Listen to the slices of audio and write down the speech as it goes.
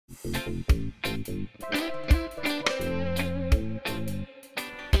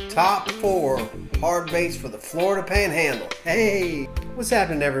Top 4 hard baits for the Florida Panhandle. Hey, what's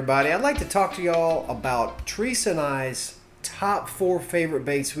happening, everybody? I'd like to talk to y'all about Teresa and I's top 4 favorite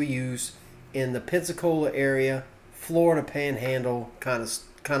baits we use in the Pensacola area, Florida Panhandle kind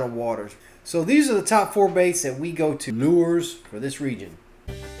of waters. So these are the top 4 baits that we go to lures for this region.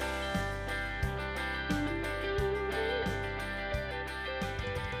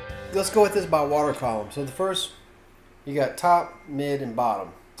 Let's go with this by water column. So the first, you got top, mid, and bottom.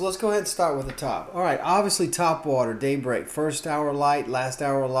 So let's go ahead and start with the top. All right, obviously top water, daybreak, first hour light, last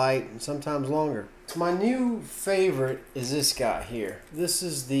hour light, and sometimes longer. My new favorite is this guy here. This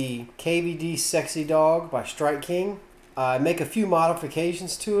is the KVD Sexy Dog by Strike King. I make a few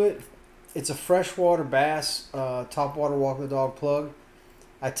modifications to it. It's a freshwater bass, top water walk the dog plug.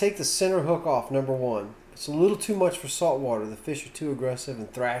 I take the center hook off, number 1. It's a little too much for saltwater. The fish are too aggressive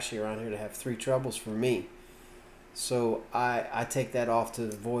and thrashy around here to have 3 trebles for me. So I take that off to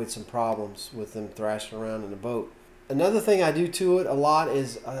avoid some problems with them thrashing around in the boat. Another thing I do to it a lot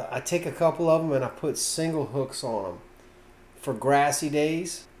is I take a couple of them and I put single hooks on them for grassy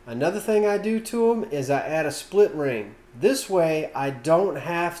days. Another thing I do to them is I add a split ring. This way I don't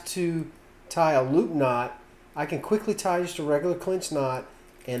have to tie a loop knot. I can quickly tie just a regular clinch knot,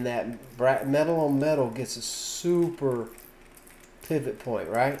 and that metal on metal gets a super pivot point,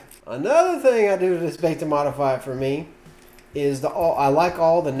 right? Another thing I do to this bait to modify it for me is I like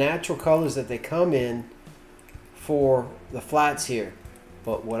all the natural colors that they come in for the flats here.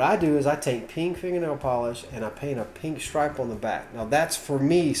 But what I do is I take pink fingernail polish and I paint a pink stripe on the back. Now that's for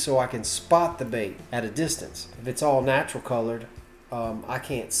me so I can spot the bait at a distance. If it's all natural colored, I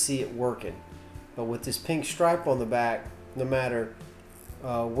can't see it working. But with this pink stripe on the back, no matter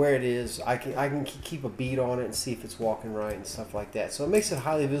where it is, I can keep a bead on it and see if it's walking right and stuff like that. So it makes it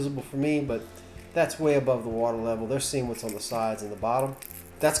highly visible for me, but that's way above the water level. They're seeing what's on the sides and the bottom.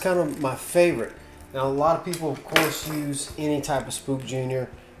 That's kind of my favorite. Now a lot of people of course use any type of Spook Junior.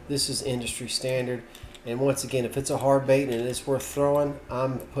 This is industry standard. And once again, if it's a hard bait and it's worth throwing,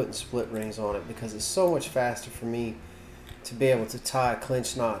 I'm putting split rings on it because it's so much faster for me to be able to tie a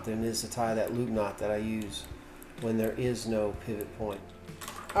clinch knot than it is to tie that loop knot that I use when there is no pivot point.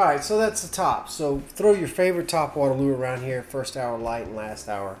 Alright, so that's the top. So throw your favorite top water lure around here, first hour light and last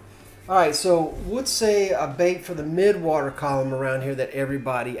hour. Alright, so let's say a bait for the mid-water column around here that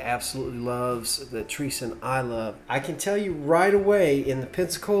everybody absolutely loves, that Teresa and I love. I can tell you right away, in the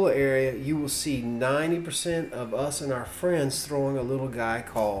Pensacola area, you will see 90% of us and our friends throwing a little guy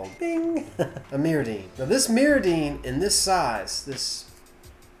called, bing, a Mirrodine. Now this Mirrodine in this size, this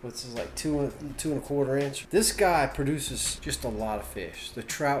what's this, like 2 1/4 inch. This guy produces just a lot of fish. The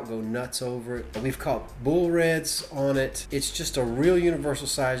trout go nuts over it. We've caught bull reds on it. It's just a real universal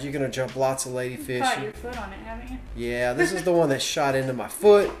size. You're gonna jump lots of ladyfish. You caught your foot on it, haven't you? Yeah, this is the one that shot into my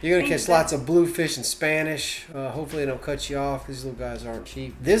foot. You're gonna catch lots of bluefish in Spanish. Hopefully they don't cut you off because these little guys aren't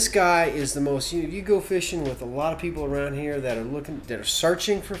cheap. This guy is the most. You go fishing with a lot of people around here that are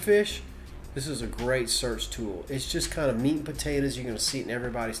searching for fish. This is a great search tool. It's just kind of meat and potatoes. You're going to see it in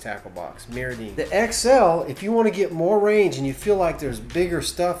everybody's tackle box. Mirrodine. The XL, if you want to get more range and you feel like there's bigger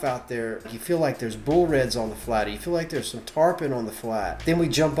stuff out there, you feel like there's bull reds on the flat, or you feel like there's some tarpon on the flat, then we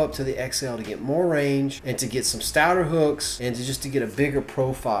jump up to the XL to get more range and to get some stouter hooks and to get a bigger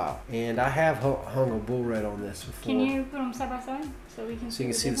profile. And I have hung a bull red on this before. Can you put them side by side so we can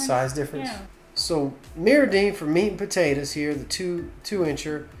see the size difference? Yeah. So Mirrodine for meat and potatoes here, the 2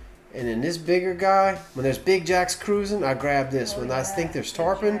 incher. And then this bigger guy, when there's big jacks cruising, I grab this. When I think there's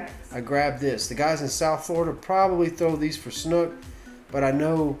tarpon, I grab this. The guys in South Florida probably throw these for snook, but I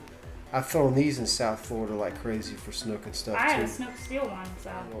know I've thrown these in South Florida like crazy for snook and stuff too. I had a snook steel one,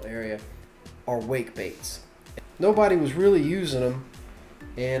 so. Little area. Are wake baits. Nobody was really using them,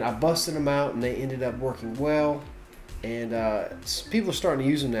 and I busted them out, and they ended up working well. And people are starting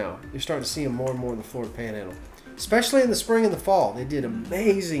to use them now. You're starting to see them more and more in the Florida Panhandle. Especially in the spring and the fall. They did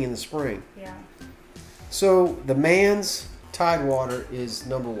amazing in the spring. Yeah. So the Man's Tidewater is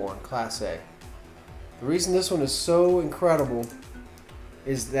number 1, Class A. The reason this one is so incredible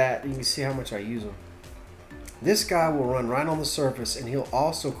is that you can see how much I use them. This guy will run right on the surface, and he'll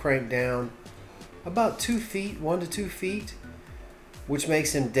also crank down about 2 feet, 1 to 2 feet, which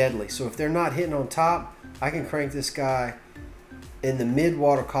makes him deadly. So if they're not hitting on top, I can crank this guy in the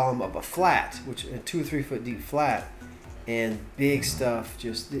mid-water column of a flat, which a 2 or 3 foot deep flat, and big stuff.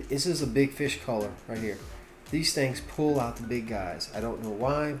 This is a big fish color right here. These things pull out the big guys. I don't know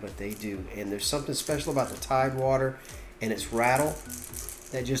why, but they do. And there's something special about the Tidewater and its rattle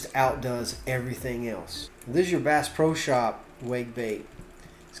that just outdoes everything else. This is your Bass Pro Shop wake bait.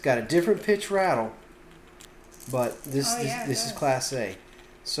 It's got a different pitch rattle, but this is Class A.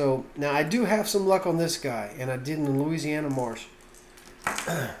 So now I do have some luck on this guy, and I did in the Louisiana marsh.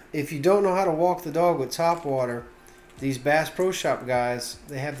 If you don't know how to walk the dog with top water, these Bass Pro Shop guys,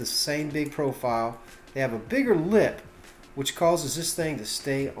 they have the same big profile. They have a bigger lip, which causes this thing to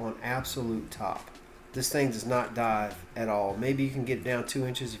stay on absolute top. This thing does not dive at all. Maybe you can get it down 2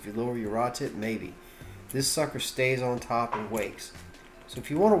 inches if you lower your rod tip, maybe. This sucker stays on top and wakes. So if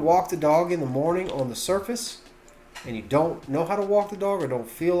you want to walk the dog in the morning on the surface, and you don't know how to walk the dog or don't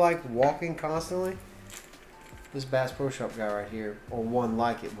feel like walking constantly, this Bass Pro Shop guy right here, or one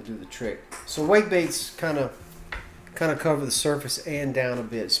like it, will do the trick. So wake baits kind of cover the surface and down a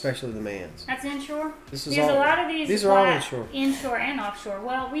bit, especially the mans. That's inshore? This is because all, a lot of these are all inshore. Inshore and offshore.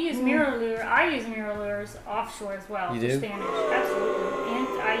 Well, we use mirror lure. I use mirror lures offshore as well. You for do? Spanish. Absolutely. And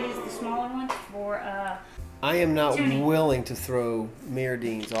I use the smaller ones for I am not tuning. willing to throw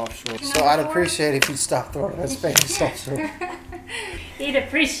Mirrodines offshore, Tuning so I'd offshore? appreciate it if you'd stop throwing that Spanish offshore. He'd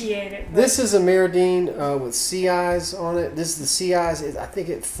appreciate it. This is a Mirrodine with sea eyes on it. This is the sea eyes. I think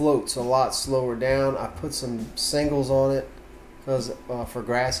it floats a lot slower down. I put some singles on it because for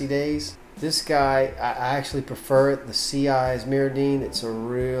grassy days. This guy, I actually prefer it. The sea eyes Mirrodine. It's a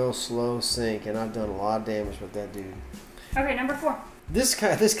real slow sink, and I've done a lot of damage with that dude. Okay, number 4. This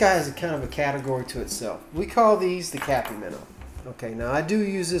guy is kind of a category to itself. We call these the Cappie Minnow. Okay, now I do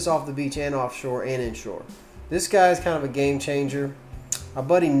use this off the beach and offshore and inshore. This guy is kind of a game changer. Our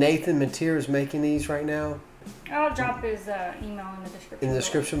buddy Nathan Mantier is making these right now. I'll drop his email in the description. In the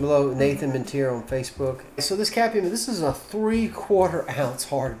description below, Nathan Mantier on Facebook. So this Cappie, this is a 3/4 ounce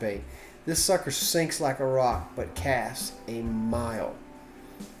hard bait. This sucker sinks like a rock, but casts a mile.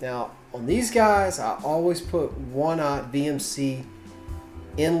 Now on these guys, I always put 1/0 BMC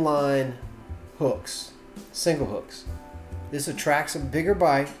inline hooks, single hooks. This attracts a bigger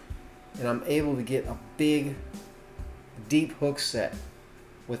bite, and I'm able to get a big, deep hook set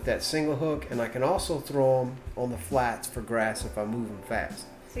with that single hook, and I can also throw them on the flats for grass if I move them fast.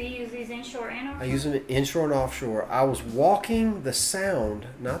 So you use these inshore and offshore? I use them inshore and offshore. I was walking the sound,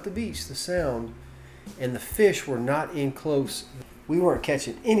 not the beach, the sound, and the fish were not in close. We weren't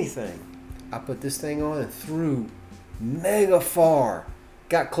catching anything. I put this thing on and threw mega far.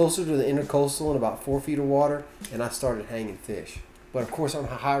 Got closer to the intercoastal in about 4 feet of water, and I started hanging fish. But of course I'm a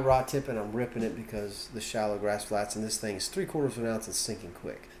high rod tip and I'm ripping it because the shallow grass flats, and this thing is 3/4 ounce and sinking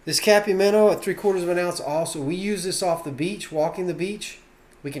quick. This Cappie Minnow at 3/4 ounce also, we use this off the beach, walking the beach.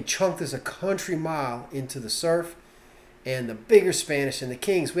 We can chunk this a country mile into the surf. And the bigger Spanish and the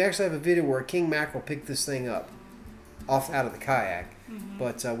kings, we actually have a video where a king mackerel picked this thing up out of the kayak,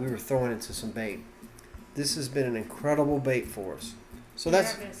 but we were throwing it into some bait. This has been an incredible bait for us. So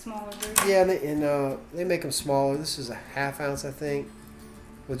that's smaller version. yeah, and they make them smaller. This is a 1/2 ounce, I think,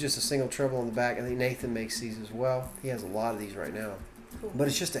 with just a single treble on the back. I think Nathan makes these as well. He has a lot of these right now. Cool. But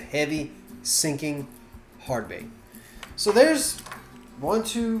it's just a heavy, sinking hard bait. So there's 1,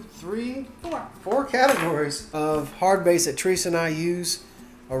 2, 3, 4 categories of hard baits that Teresa and I use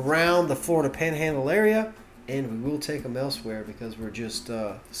around the Florida Panhandle area, and we will take them elsewhere because we're just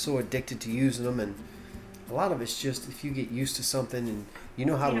so addicted to using them. And a lot of it's just if you get used to something and you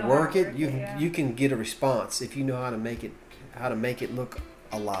know how to work it, you can get a response if you know how to make it look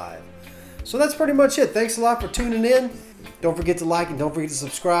alive. So that's pretty much it. Thanks a lot for tuning in. Don't forget to like and don't forget to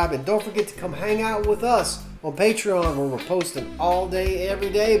subscribe, and don't forget to come hang out with us on Patreon where we're posting all day, every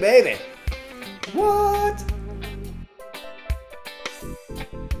day, baby. What?